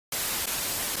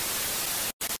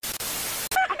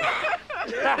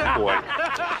Boy,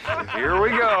 here we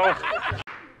go.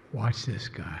 Watch this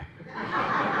guy.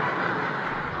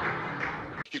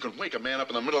 You can wake a man up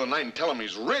in the middle of the night and tell him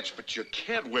he's rich, but you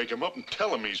can't wake him up and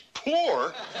tell him he's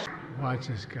poor. Watch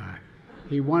this guy.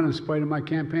 He won in spite of my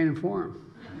campaigning for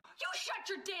him. You shut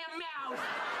your damn mouth!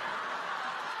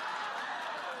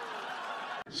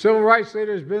 Civil rights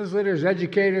leaders, business leaders,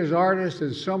 educators, artists,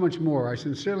 and so much more. I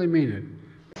sincerely mean it.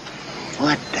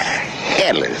 What the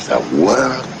hell is the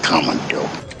world coming to?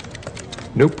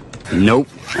 Nope.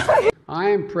 I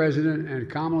am president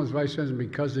and Kamala's vice president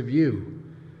because of you.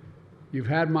 You've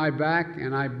had my back,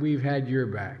 and we've had your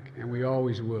back, and we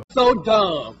always will. So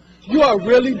dumb. You are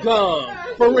really dumb.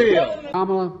 For real.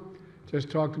 Kamala just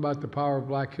talked about the power of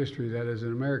black history that is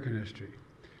in American history.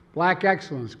 Black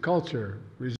excellence, culture,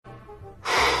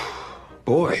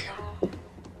 Boy,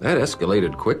 that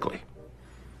escalated quickly.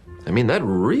 I mean, that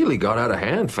really got out of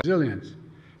hand. resilience,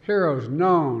 heroes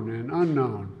known and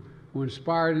unknown who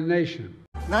inspired a nation.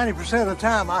 90% of the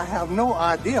time, I have no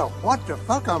idea what the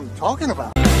fuck I'm talking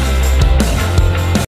about.